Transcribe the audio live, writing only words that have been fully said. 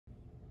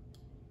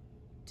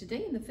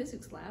Today in the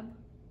physics lab,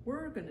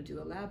 we're going to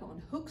do a lab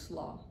on Hooke's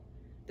law.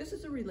 This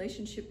is a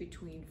relationship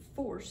between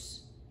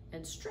force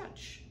and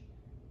stretch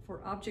for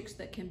objects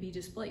that can be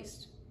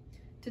displaced.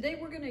 Today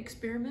we're going to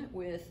experiment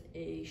with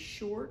a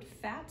short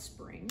fat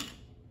spring,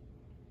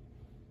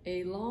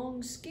 a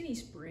long skinny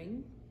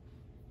spring,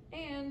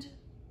 and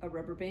a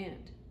rubber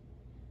band.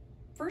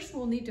 First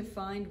we'll need to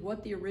find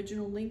what the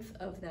original length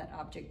of that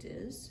object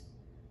is.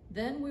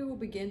 Then we will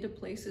begin to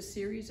place a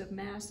series of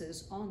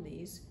masses on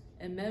these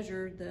and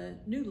measure the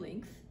new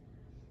length,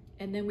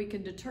 and then we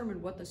can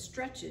determine what the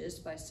stretch is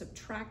by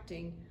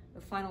subtracting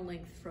the final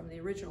length from the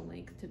original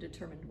length to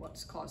determine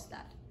what's caused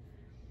that.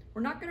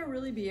 We're not going to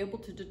really be able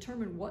to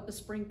determine what the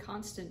spring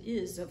constant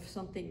is of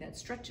something that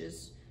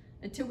stretches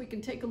until we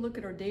can take a look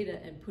at our data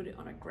and put it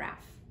on a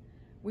graph.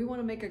 We want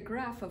to make a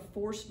graph of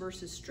force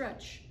versus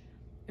stretch,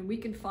 and we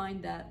can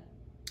find that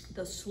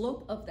the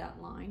slope of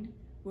that line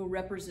will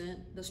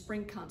represent the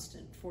spring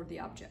constant for the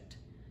object.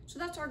 So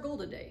that's our goal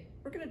today.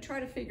 We're going to try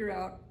to figure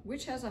out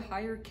which has a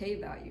higher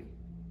K value,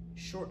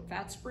 short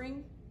fat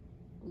spring,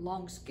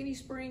 long skinny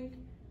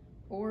spring,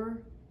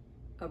 or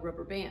a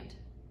rubber band.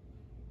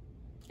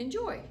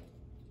 Enjoy!